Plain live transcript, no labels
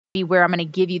be where I'm going to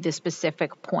give you the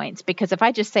specific points. Because if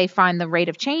I just say find the rate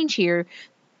of change here,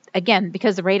 again,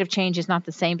 because the rate of change is not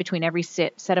the same between every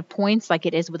set of points like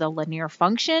it is with a linear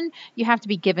function, you have to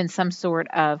be given some sort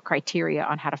of criteria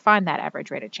on how to find that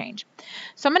average rate of change.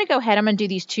 So I'm going to go ahead, I'm going to do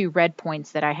these 2 red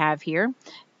points that I have here.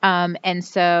 And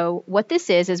so what this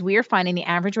is we are finding the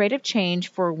average rate of change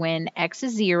for when x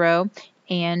is 0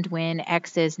 and when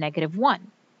x is -1.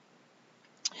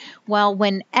 Well,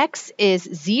 when x is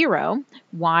 0,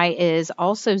 y is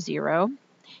also 0.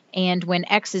 And when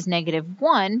x is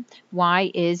 -1,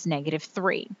 y is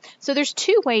 -3. So there's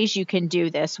 2 ways you can do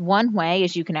this. One way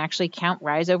is you can actually count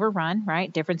rise over run,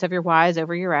 right? Difference of your y's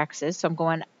over your x's. So I'm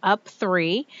going up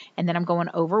 3, and then I'm going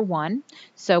over 1.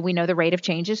 So we know the rate of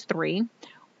change is 3.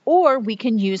 Or we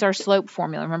can use our slope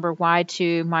formula. Remember,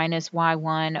 y2 minus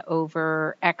y1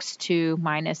 over x2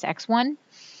 minus x1.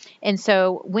 And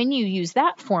so when you use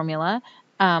that formula,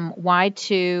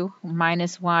 y2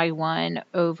 minus y1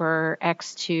 over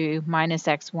x2 minus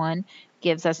x1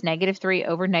 gives us -3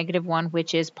 over -1,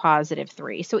 which is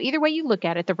 +3. So either way you look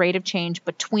at it, the rate of change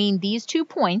between these 2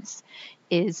 points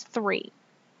is 3.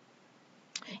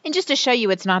 And just to show you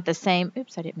it's not the same,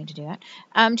 oops, I didn't mean to do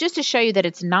that. Just to show you that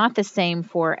it's not the same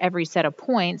for every set of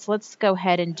points, let's go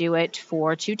ahead and do it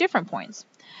for 2 different points.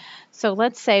 So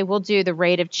let's say we'll do the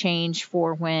rate of change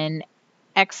for when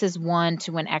x is 1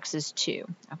 to when x is 2.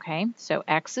 Okay, so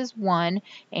x is 1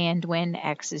 and when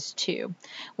x is 2.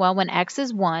 Well, when x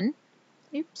is 1,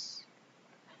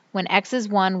 when x is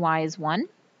 1, y is 1.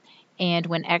 And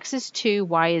when x is 2,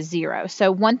 y is 0.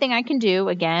 So one thing I can do,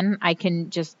 again, I can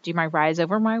just do my rise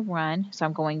over my run. So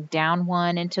I'm going down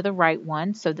 1 and to the right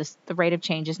 1. So the rate of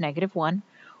change is -1.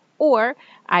 Or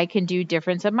I can do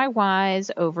difference of my y's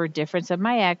over difference of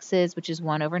my x's, which is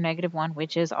 1 over -1,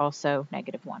 which is also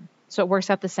 -1. So it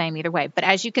works out the same either way. But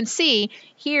as you can see,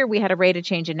 here we had a rate of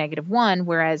change of -1,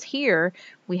 whereas here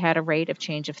we had a rate of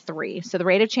change of 3. So the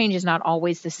rate of change is not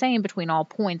always the same between all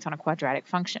points on a quadratic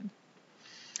function.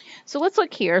 So let's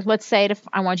look here. Let's say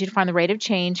I want you to find the rate of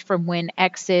change from when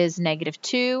x is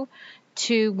 -2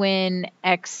 to when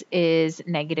x is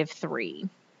 -3.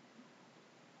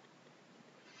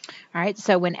 All right,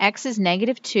 so when x is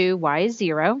 -2, y is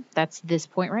 0. That's this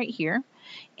point right here.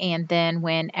 And then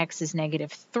when x is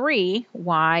 -3,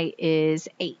 y is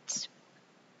 8.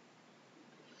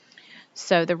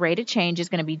 So the rate of change is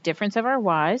going to be difference of our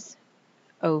y's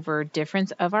over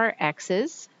difference of our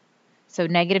x's. So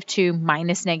 -2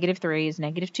 minus -3 is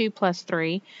 -2 plus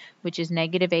 3, which is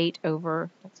 -8 over,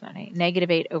 that's not 8,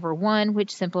 -8 over 1,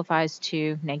 which simplifies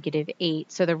to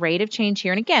 -8. So the rate of change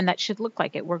here, and again, that should look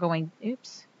like it. We're going,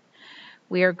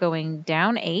 we are going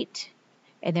down 8,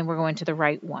 and then we're going to the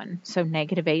right 1. So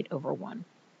 -8 over 1.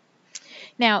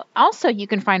 Now, also you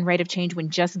can find rate of change when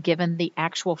just given the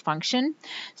actual function.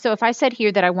 So if I said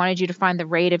here that I wanted you to find the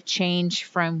rate of change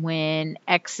from when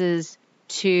x is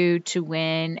 2 to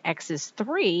when x is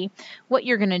 3, what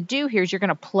you're going to do here is you're going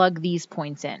to plug these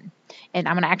points in. And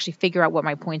I'm going to actually figure out what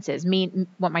my points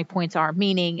are,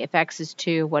 meaning if x is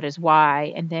 2, what is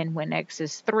y? And then when x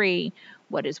is 3,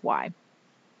 what is y?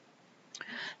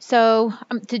 So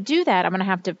to do that, I'm going to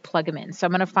have to plug them in. So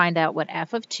I'm going to find out what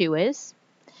f of 2 is,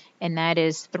 and that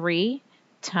is 3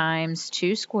 times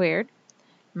 2 squared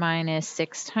minus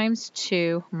 6 times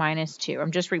 2 minus 2.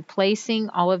 I'm just replacing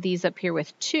all of these up here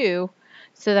with 2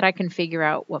 so that I can figure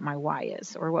out what my y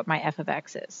is, or what my f of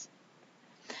x is.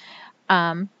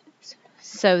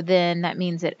 So then that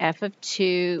means that f of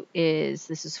 2 is,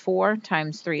 this is 4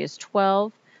 times 3 is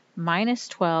 12, minus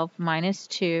 12 minus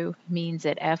 2 means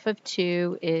that f of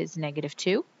 2 is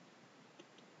 -2.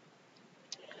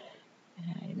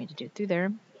 I didn't mean to do it through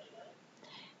there.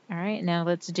 All right, now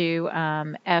let's do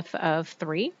f of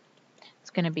 3. It's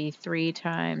going to be 3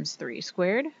 times 3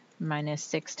 squared minus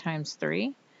 6 times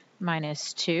 3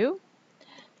 minus 2.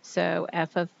 So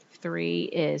f of 3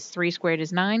 is 3 squared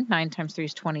is 9. 9 times 3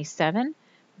 is 27.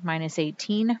 Minus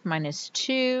 18 minus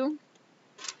 2.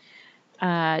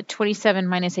 27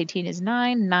 minus 18 is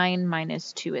 9. 9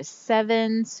 minus 2 is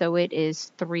 7. So it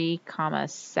is 3,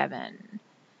 7.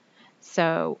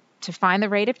 So to find the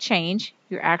rate of change,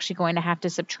 you're actually going to have to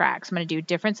subtract. So I'm going to do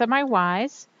difference of my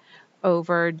y's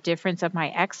over difference of my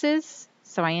x's.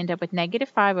 So I end up with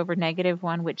 -5 over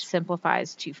 -1, which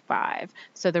simplifies to 5.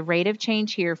 So the rate of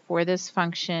change here for this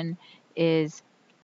function is